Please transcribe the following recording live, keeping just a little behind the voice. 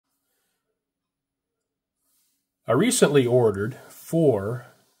I recently ordered 4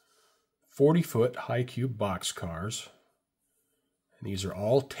 40-foot high cube box cars, and these are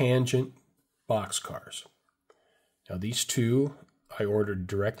all Tangent box cars. Now these two I ordered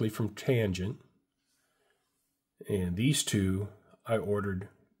directly from Tangent, and these two I ordered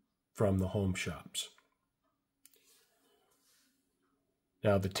from the home shops.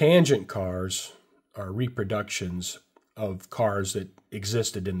 Now the Tangent cars are reproductions of cars that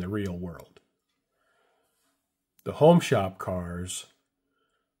existed in the real world. The home shop cars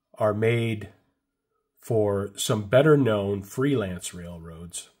are made for some better known freelance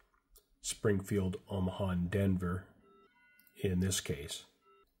railroads, Springfield, Omaha, and Denver in this case.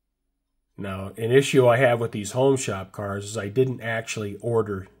 Now, an issue I have with these home shop cars is I didn't actually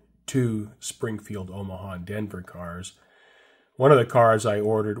order 2 Springfield, Omaha, and Denver cars. One of the cars I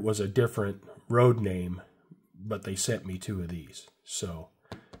ordered was a different road name, but they sent me 2 of these. So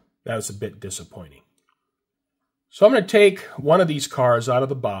that was a bit disappointing. So I'm going to take one of these cars out of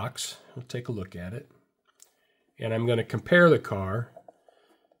the box. We'll take a look at it. And I'm going to compare the car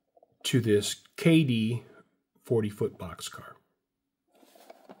to this Kadee 40-foot box car.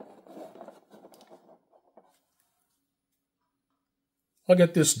 I'll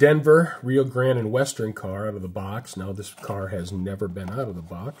get this Denver, Rio Grande, and Western car out of the box. Now this car has never been out of the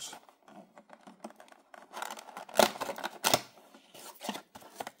box.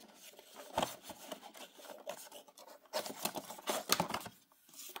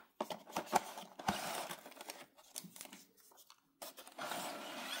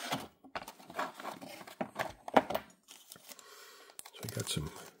 So I got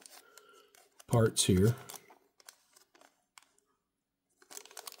some parts here.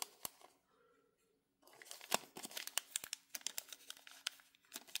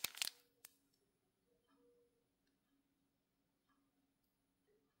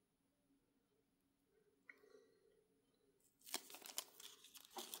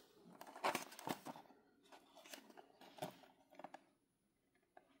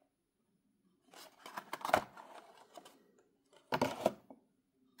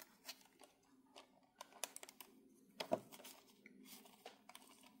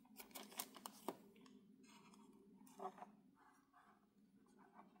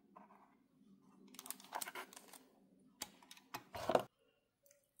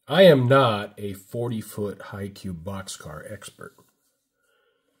 I am not a 40-foot high cube boxcar expert.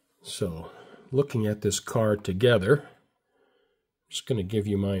 So, looking at this car together, I'm just going to give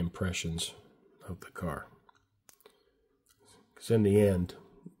you my impressions of the car. Because in the end,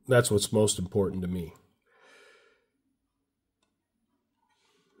 that's what's most important to me.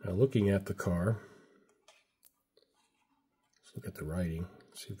 Now, looking at the car, let's look at the writing,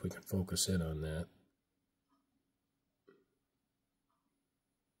 see if we can focus in on that.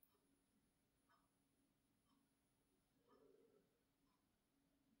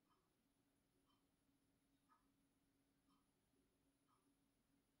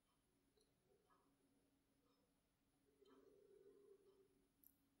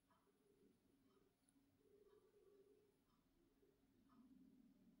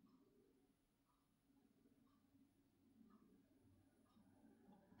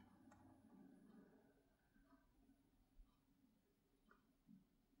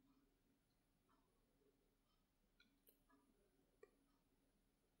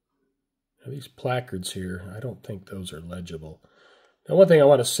 Now, these placards here, I don't think those are legible. Now, one thing I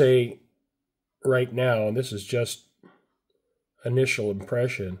want to say right now, and this is just initial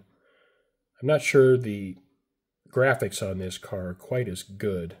impression, I'm not sure the graphics on this car are quite as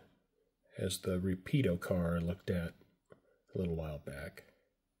good as the Rapido car I looked at a little while back.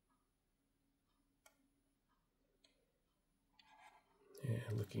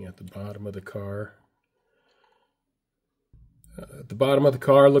 And looking at the bottom of the car, the bottom of the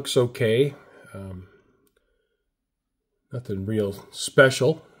car looks okay. Nothing real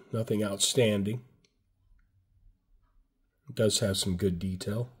special, nothing outstanding. It does have some good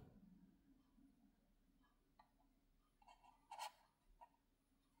detail.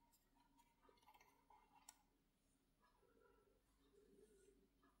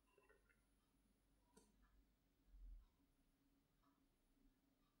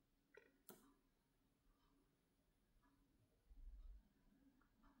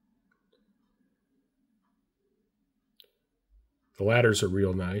 The ladders are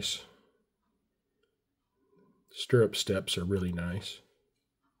real nice. Stirrup steps are really nice.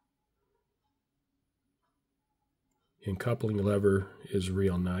 And coupling lever is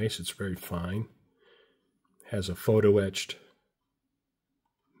real nice. It's very fine. Has a photo etched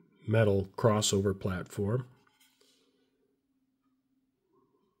metal crossover platform.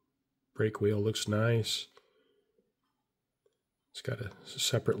 Brake wheel looks nice. It's got a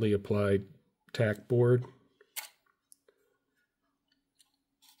separately applied tack board.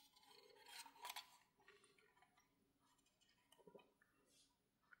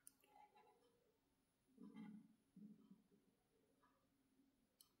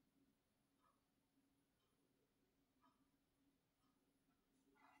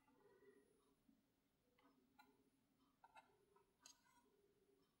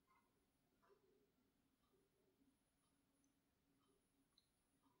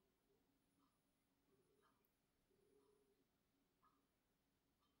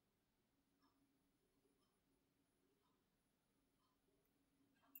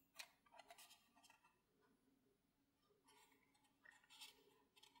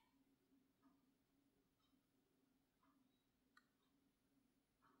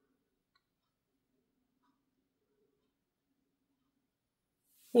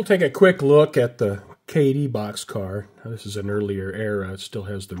 We'll take a quick look at the Kadee boxcar. Now, this is an earlier era. It still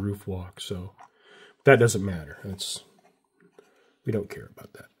has the roof walk, so that doesn't matter. We don't care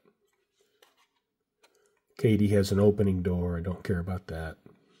about that. Kadee has an opening door. I don't care about that.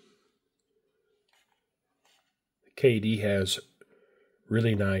 Kadee has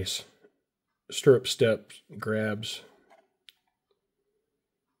really nice stirrup steps, grabs,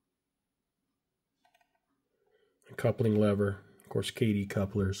 a coupling lever. Of course, Kadee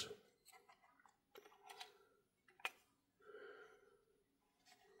couplers.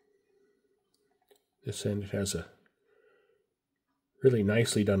 This end, it has a really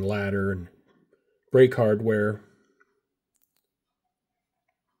nicely done ladder and brake hardware.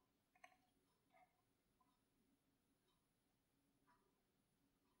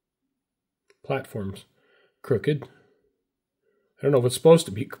 Platform's crooked. I don't know if it's supposed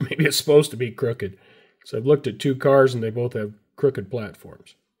to be. Maybe it's supposed to be crooked. So I've looked at two cars and they both have crooked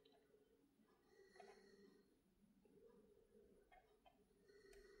platforms.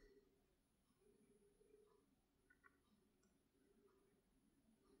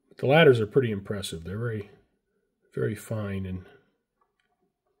 The ladders are pretty impressive. They're very, very fine and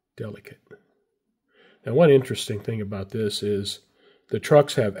delicate. Now, one interesting thing about this is the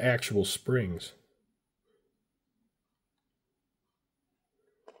trucks have actual springs.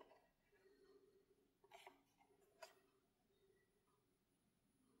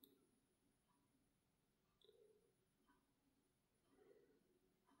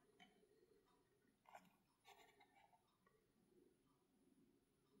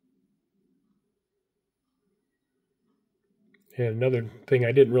 And another thing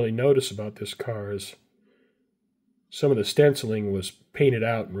I didn't really notice about this car is some of the stenciling was painted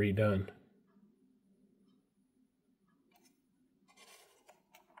out and redone.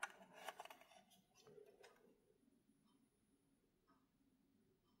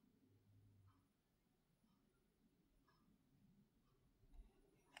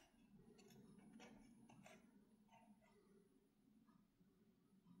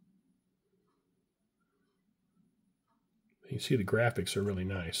 You see the graphics are really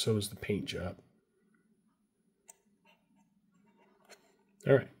nice. So is the paint job.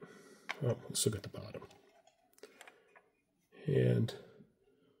 All right. Well, let's look at the bottom. And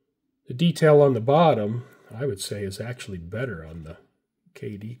the detail on the bottom, I would say, is actually better on the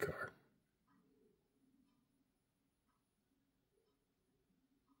Kadee car.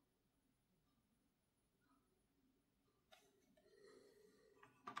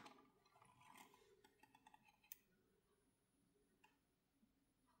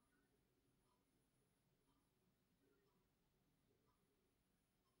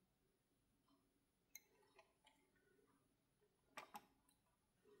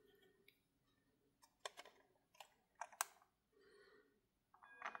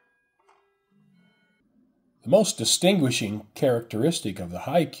 The most distinguishing characteristic of the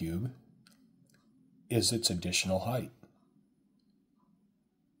high cube is its additional height.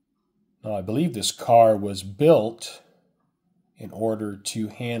 Now, I believe this car was built in order to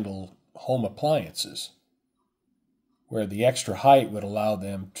handle home appliances, where the extra height would allow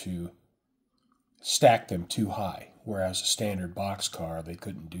them to stack them too high, whereas a standard boxcar, they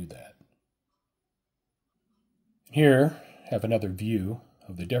couldn't do that. Here, have another view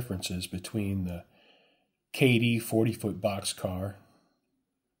of the differences between the Kadee 40-foot boxcar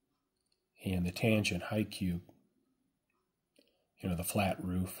and the Tangent high cube. You know, the flat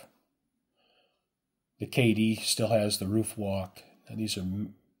roof. The Kadee still has the roof walk, and these are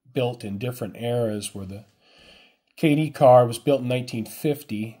built in different eras, where the Kadee car was built in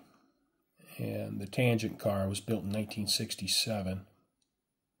 1950 and the Tangent car was built in 1967.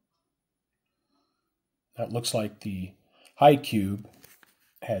 Now it looks like the high cube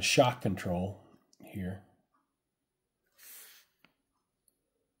has shock control here.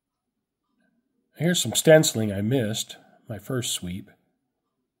 Here's some stenciling I missed, my first sweep.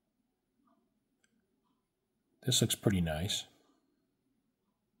 This looks pretty nice.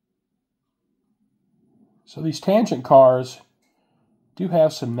 So these tangent cars do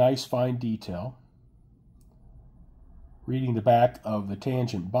have some nice fine detail. Reading the back of the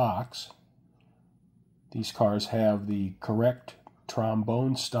tangent box, these cars have the correct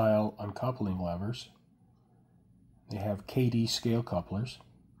trombone style uncoupling levers. They have Kadee scale couplers.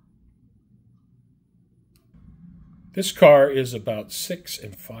 This car is about 6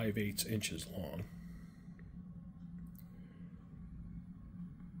 5/8 inches long.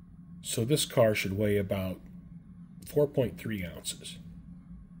 So this car should weigh about 4.3 ounces.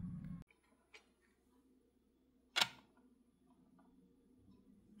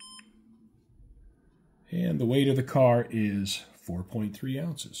 And the weight of the car is 4.3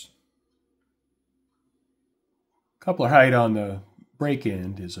 ounces. Coupler height on the brake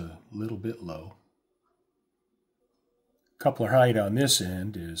end is a little bit low. Coupler height on this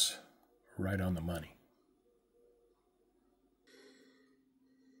end is right on the money.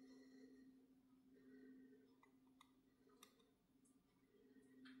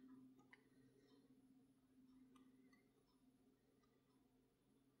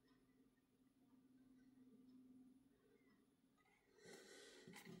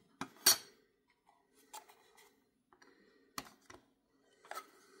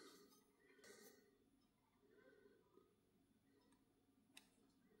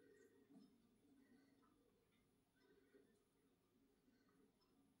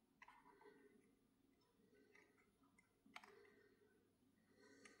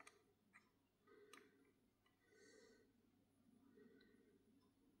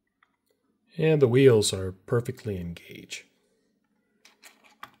 And the wheels are perfectly in gauge.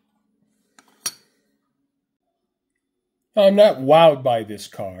 I'm not wowed by this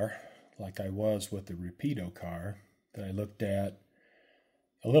car like I was with the Rapido car that I looked at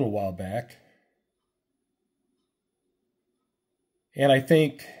a little while back. And I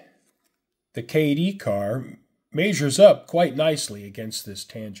think the Kadee car measures up quite nicely against this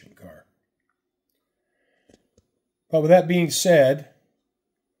tangent car. But with that being said,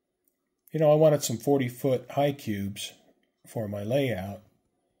 I wanted some 40-foot high cubes for my layout,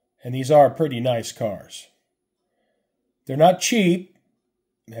 and these are pretty nice cars. They're not cheap,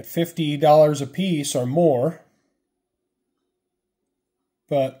 at $50 a piece or more,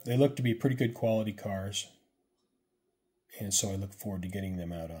 but they look to be pretty good quality cars, and so I look forward to getting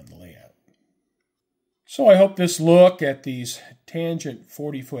them out on the layout. So I hope this look at these tangent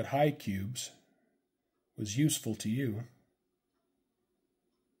 40-foot high cubes was useful to you.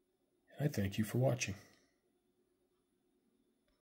 I thank you for watching.